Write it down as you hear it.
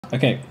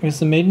Okay, here's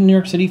some made in New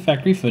York City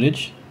factory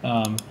footage.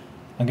 I'm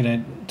going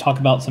to talk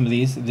about some of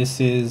these.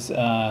 This is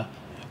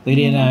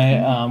Lady and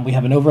I, we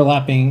have an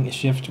overlapping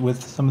shift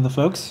with some of the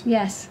folks.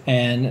 Yes.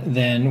 And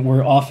then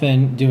we're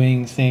often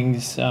doing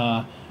things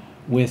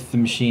with the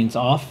machines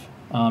off.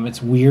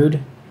 It's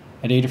weird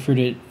at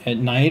Adafruit at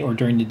night or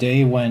during the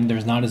day when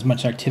there's not as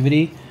much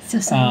activity.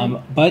 So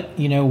sorry. But,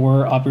 you know,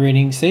 we're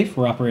operating safe,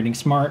 we're operating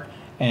smart,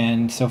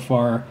 and so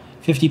far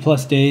 50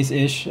 plus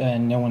days-ish,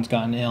 and no one's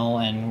gotten ill,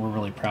 and we're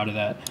really proud of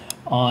that.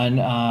 On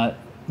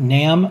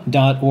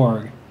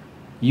NAM.org,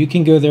 you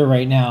can go there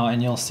right now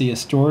and you'll see a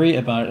story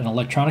about an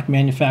electronic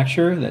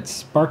manufacturer that's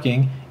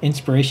sparking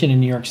inspiration in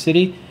New York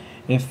City.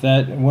 If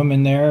that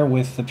woman there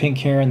with the pink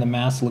hair and the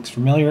mask looks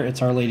familiar,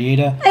 it's Our Lady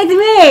Ada.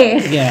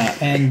 It's me! Yeah,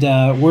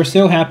 and we're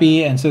so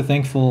happy and so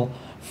thankful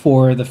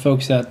for the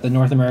folks at the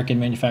North American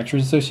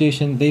Manufacturers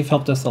Association. They've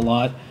helped us a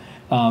lot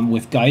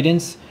with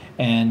guidance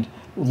and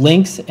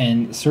links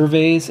and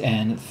surveys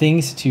and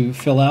things to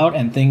fill out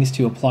and things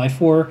to apply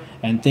for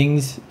and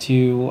things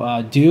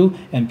to do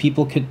and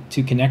people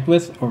to connect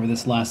with over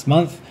this last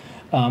month.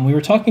 We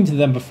were talking to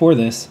them before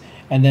this,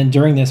 and then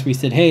during this we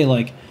said, hey,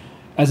 like,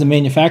 as a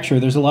manufacturer,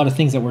 there's a lot of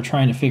things that we're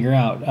trying to figure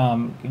out.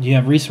 Do you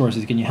have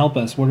resources? Can you help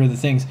us? What are the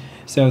things?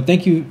 So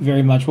thank you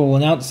very much. We'll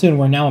announce soon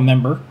we're now a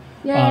member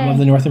of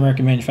the North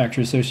American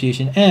Manufacturers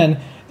Association, and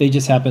they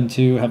just happen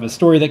to have a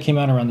story that came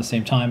out around the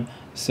same time.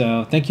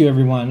 So thank you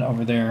everyone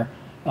over there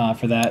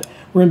for that.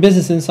 We're in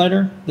Business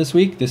Insider this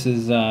week. This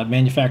is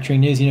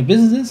manufacturing news. You know,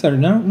 Business Insider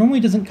normally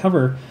doesn't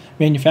cover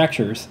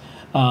manufacturers.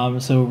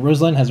 So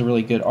Rosalind has a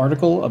really good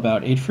article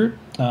about Adafruit.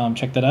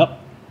 Check that out.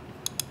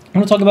 I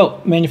want to talk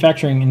about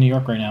manufacturing in New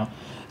York right now.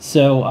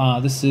 So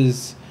this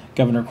is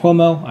Governor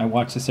Cuomo. I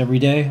watch this every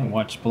day. I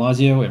watch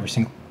Blasio every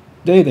single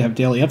day. They have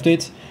daily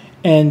updates.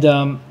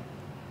 And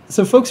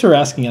so folks are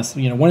asking us,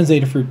 you know, when is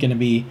Adafruit going to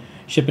be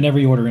shipping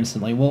every order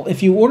instantly? Well,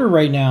 if you order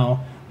right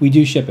now, we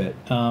do ship it.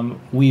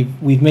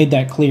 We've made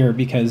that clear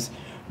because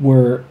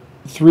we're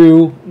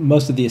through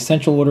most of the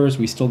essential orders.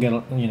 We still get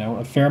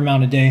a fair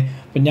amount a day,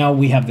 but now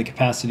we have the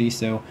capacity,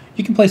 so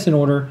you can place an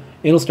order.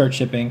 It'll start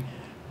shipping.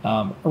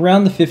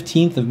 Around the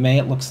 15th of May,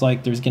 it looks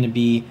like there's going to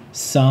be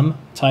some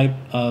type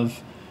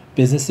of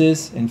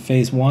businesses in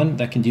phase one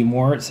that can do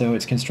more. So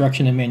it's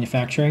construction and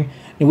manufacturing.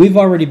 And we've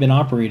already been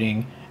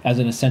operating as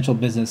an essential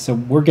business, so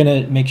we're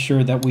going to make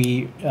sure that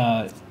we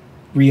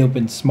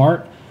reopen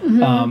smart.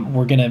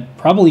 We're going to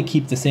probably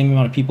keep the same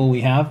amount of people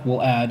we have.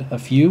 We'll add a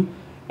few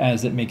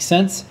as it makes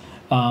sense.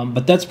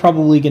 But that's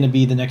probably going to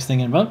be the next thing.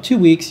 In about 2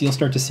 weeks, you'll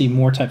start to see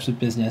more types of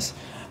business.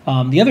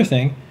 The other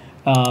thing,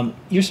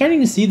 you're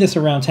starting to see this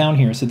around town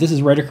here. So this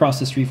is right across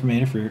the street from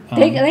Adafruit.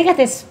 They got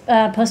this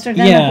poster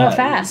done real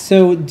fast.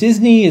 So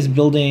Disney is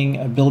building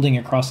a building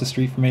across the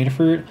street from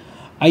Adafruit.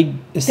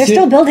 They're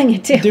still building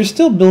it too. They're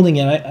still building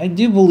it. I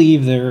do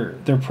believe there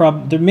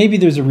maybe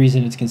there's a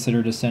reason it's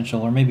considered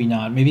essential, or maybe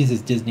not. Maybe this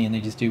is Disney and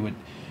they just do what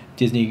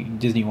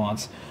Disney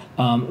wants.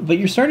 But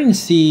you're starting to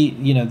see,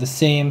 you know, the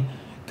same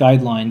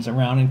guidelines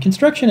around in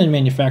construction and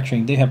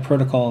manufacturing. They have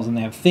protocols and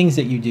they have things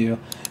that you do.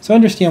 So I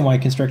understand why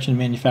construction and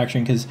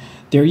manufacturing, because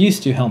they're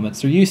used to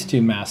helmets, they're used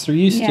to masks, they're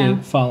used to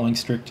following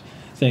strict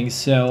things.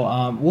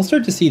 So we'll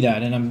start to see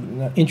that, and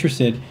I'm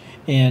interested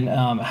in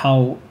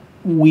how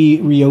we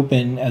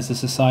reopen as a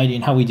society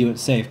and how we do it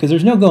safe, because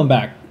there's no going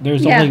back.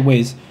 There's only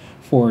ways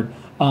forward.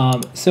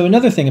 So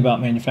another thing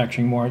about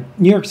manufacturing more,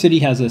 New York City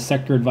has a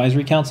sector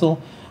advisory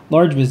council.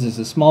 Large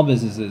businesses, small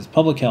businesses,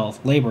 public health,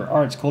 labor,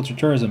 arts, culture,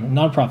 tourism,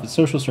 nonprofits,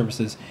 social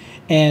services.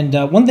 And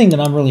one thing that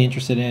I'm really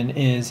interested in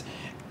is,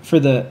 for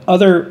the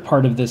other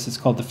part of this, is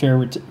called the Fair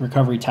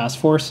Recovery Task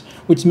Force,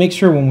 which makes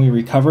sure when we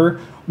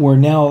recover, we're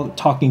now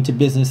talking to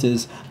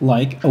businesses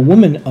like a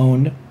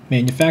woman-owned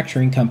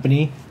manufacturing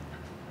company,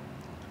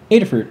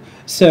 Adafruit.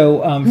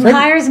 So who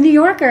hires New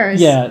Yorkers?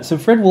 Yeah, so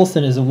Fred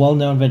Wilson is a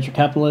well-known venture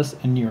capitalist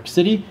in New York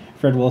City.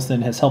 Fred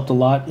Wilson has helped a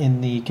lot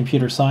in the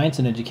computer science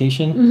and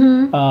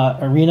education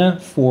arena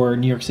for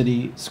New York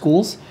City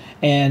schools.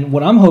 And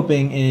what I'm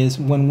hoping is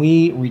when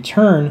we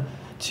return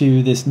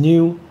to this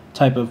new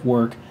type of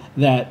work,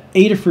 that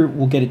Adafruit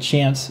will get a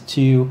chance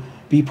to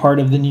be part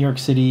of the New York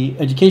City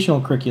educational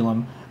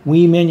curriculum.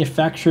 We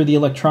manufacture the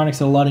electronics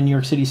that a lot of New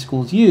York City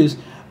schools use,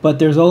 but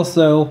there's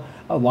also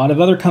a lot of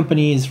other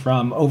companies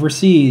from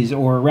overseas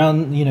or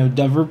around, you know,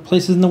 diverse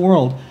places in the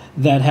world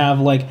that have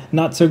like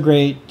not so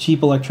great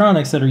cheap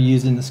electronics that are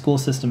used in the school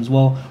systems.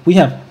 Well, we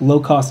have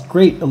low cost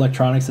great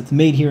electronics that's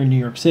made here in New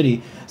York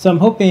City. So I'm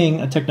hoping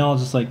a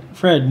technologist like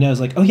Fred knows,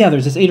 like, oh yeah,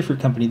 there's this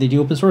Adafruit company. They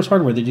do open source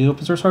hardware. We're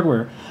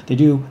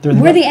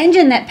the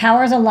engine that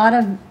powers a lot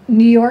of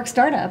New York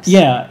startups.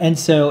 Yeah, and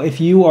so if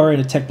you are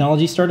in a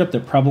technology startup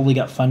that probably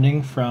got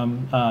funding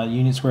from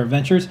Union Square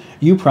Ventures,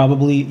 you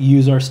probably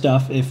use our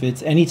stuff if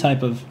it's any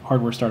type of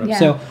hardware startup. Yeah.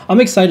 So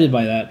I'm excited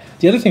by that.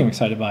 The other thing I'm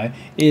excited by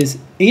is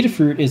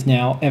Adafruit is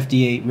now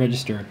FDA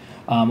registered.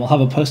 We'll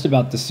have a post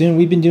about this soon.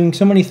 We've been doing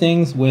so many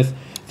things with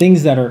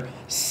things that are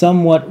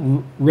somewhat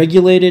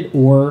regulated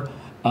or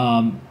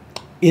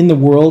in the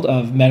world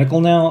of medical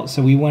now.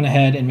 So we went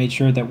ahead and made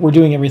sure that we're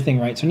doing everything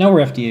right. So now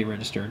we're FDA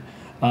registered.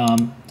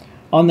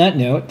 On that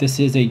note, this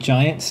is a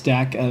giant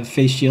stack of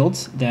face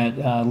shields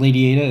that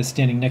Lady Ada is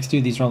standing next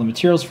to. These are all the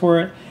materials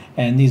for it,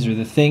 and these are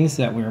the things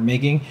that we're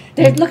making.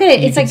 Look at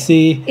it. It's like,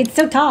 see, it's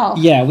so tall.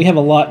 Yeah, we have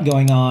a lot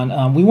going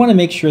on. We want to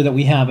make sure that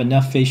we have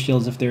enough face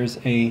shields if there's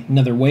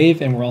another wave,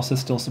 and we're also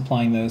still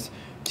supplying those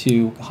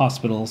to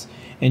hospitals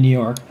in New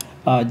York.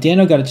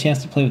 Dano got a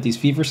chance to play with these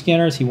fever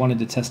scanners. He wanted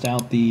to test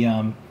out the...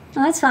 oh,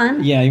 that's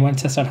fun. Yeah, he wanted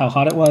to test out how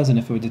hot it was and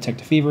if it would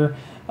detect a fever.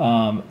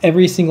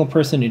 Every single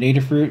person at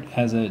Adafruit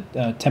has a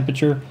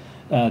temperature,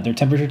 their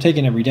temperature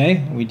taken every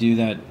day. We do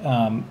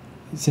that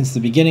since the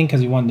beginning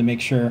because we wanted to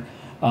make sure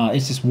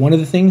it's just one of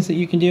the things that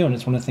you can do, and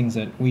it's one of the things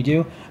that we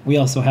do. We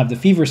also have the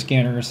fever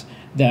scanners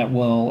that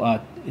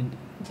will,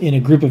 in a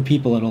group of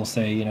people, it'll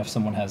say, if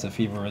someone has a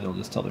fever, they'll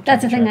just tell their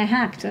temperature. That's the thing I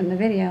hacked in the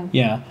video.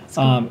 Yeah.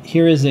 Cool.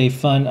 Here is a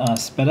fun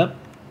sped up.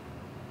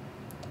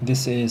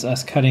 This is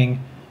us cutting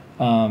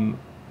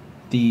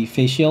the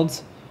face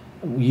shields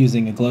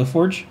using a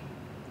Glowforge.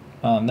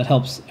 That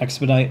helps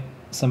expedite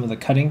some of the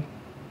cutting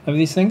of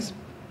these things.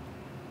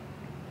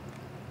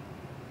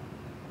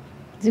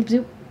 Zoop,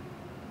 zoop.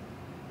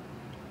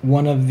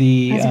 One of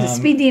the... That's a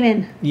speed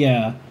demon.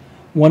 Yeah.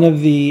 One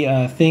of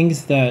the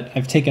things that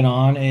I've taken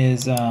on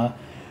is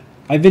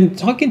I've been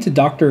talking to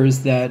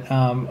doctors that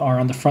are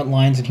on the front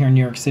lines in here in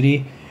New York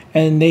City,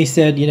 and they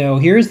said,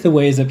 here's the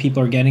ways that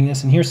people are getting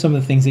this, and here's some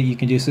of the things that you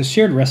can do. So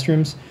shared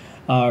restrooms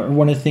are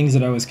one of the things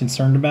that I was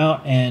concerned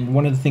about, and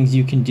one of the things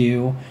you can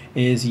do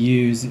is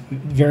use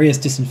various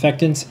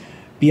disinfectants,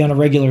 be on a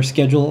regular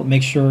schedule,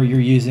 make sure you're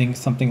using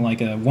something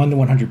like a 1 to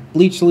 100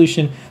 bleach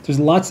solution. There's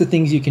lots of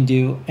things you can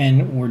do,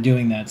 and we're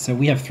doing that. So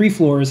we have 3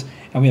 floors,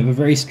 and we have a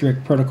very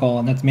strict protocol,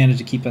 and that's managed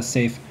to keep us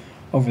safe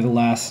over the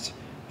last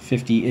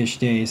 50-ish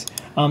days.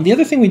 The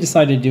other thing we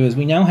decided to do is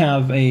we now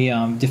have a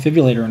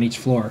defibrillator on each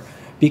floor,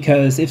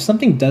 because if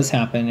something does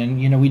happen,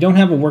 and we don't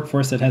have a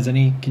workforce that has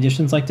any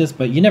conditions like this,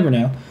 but you never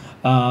know,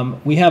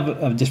 we have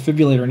a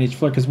defibrillator on each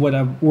floor, because what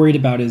I'm worried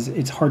about is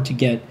it's hard to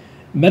get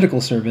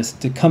medical service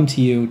to come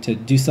to you to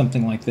do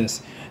something like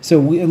this. So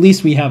at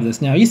least we have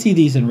this now. You see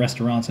these in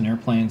restaurants and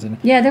airplanes and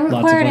yeah, they're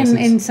required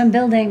in some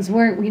buildings.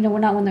 We're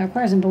not one that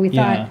requires them, but we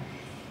thought,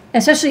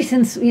 especially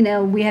since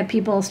we have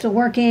people still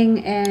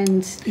working,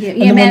 and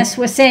EMS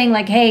was saying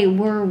like, hey,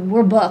 we're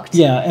booked.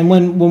 Yeah, and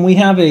when we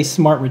have a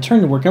smart return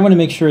to work, I want to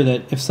make sure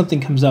that if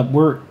something comes up,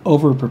 we're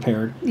over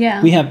prepared.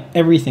 Yeah, we have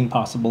everything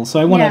possible. So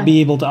I want to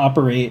be able to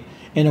operate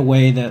in a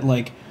way that,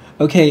 like,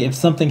 okay, if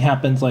something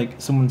happens,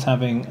 like someone's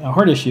having a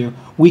heart issue,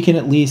 we can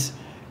at least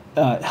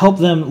help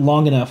them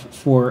long enough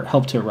for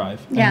help to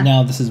arrive. Yeah. And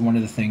now this is one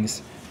of the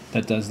things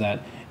that does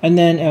that. And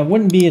then it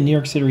wouldn't be a New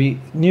York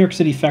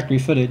City factory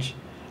footage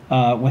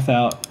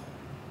without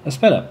a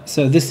sped up.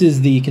 So this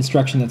is the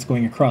construction that's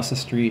going across the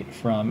street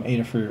from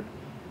Adafruit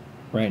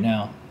right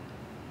now.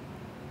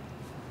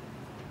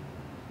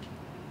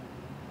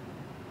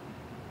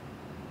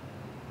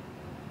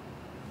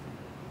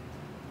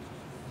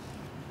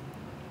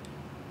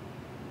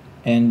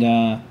 And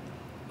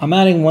I'm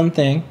adding one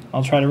thing.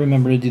 I'll try to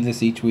remember to do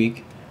this each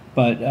week.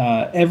 But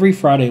every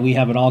Friday we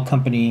have an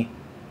all-company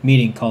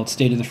meeting called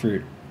State of the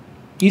Fruit.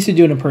 Used to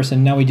do it in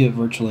person. Now we do it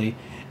virtually.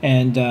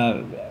 And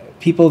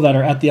people that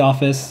are at the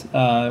office,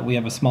 we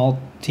have a small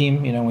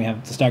team. We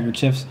have the staggered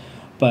shifts.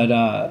 But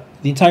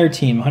the entire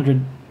team,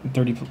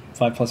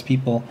 135 plus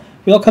people,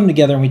 we all come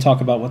together and we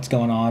talk about what's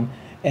going on.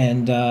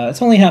 And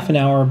it's only half an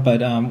hour, but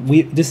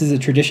this is a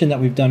tradition that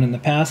we've done in the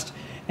past,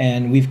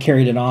 and we've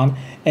carried it on.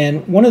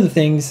 And one of the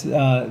things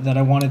that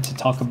I wanted to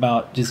talk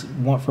about just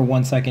for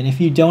 1 second, if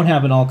you don't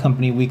have an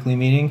all-company weekly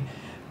meeting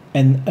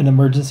and an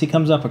emergency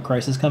comes up, a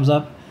crisis comes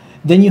up,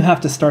 then you have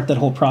to start that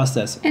whole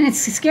process. And it's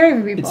scary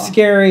for people. It's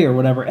scary or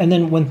whatever. And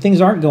then when things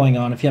aren't going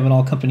on, if you have an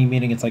all-company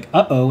meeting, it's like,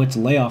 uh-oh, it's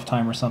layoff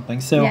time or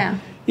something. So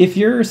if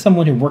you're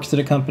someone who works at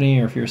a company,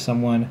 or if you're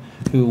someone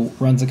who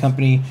runs a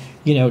company,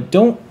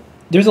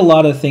 there's a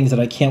lot of things that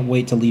I can't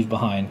wait to leave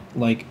behind,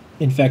 like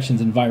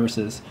infections and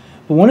viruses.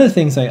 But one of the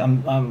things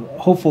I'm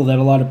hopeful that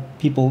a lot of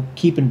people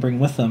keep and bring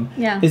with them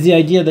is the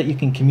idea that you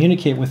can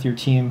communicate with your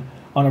team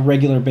on a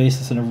regular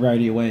basis in a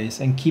variety of ways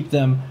and keep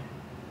them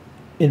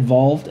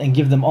involved and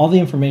give them all the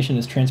information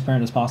as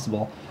transparent as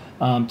possible.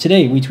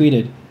 Today we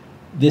tweeted,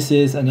 this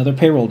is another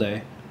payroll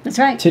day. That's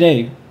right.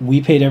 Today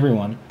we paid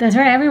everyone. That's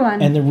right,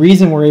 everyone. And the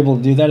reason we're able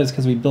to do that is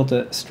because we built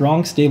a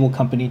strong, stable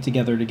company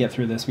together to get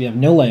through this. We have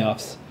no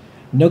layoffs,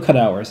 no cut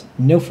hours,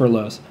 no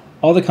furloughs.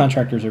 All the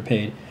contractors are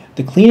paid.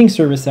 The cleaning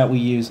service that we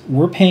use,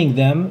 we're paying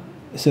them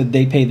so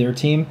they pay their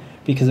team,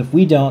 because if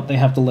we don't, they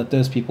have to let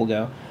those people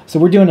go. So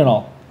we're doing it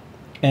all.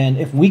 And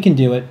if we can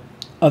do it,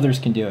 others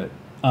can do it.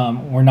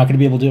 We're not going to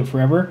be able to do it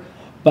forever,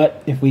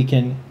 but if we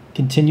can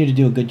continue to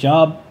do a good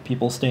job,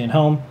 people staying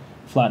home,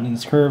 flattening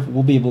this curve,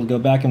 we'll be able to go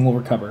back and we'll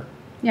recover.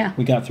 Yeah.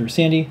 We got through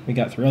Sandy. We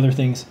got through other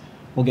things.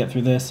 We'll get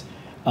through this.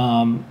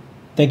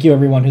 Thank you,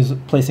 everyone who's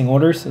placing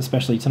orders,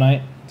 especially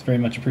tonight. It's very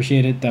much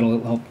appreciated.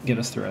 That'll help get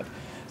us through it.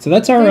 So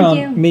that's our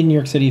Made in New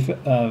York City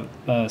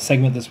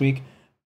segment this week.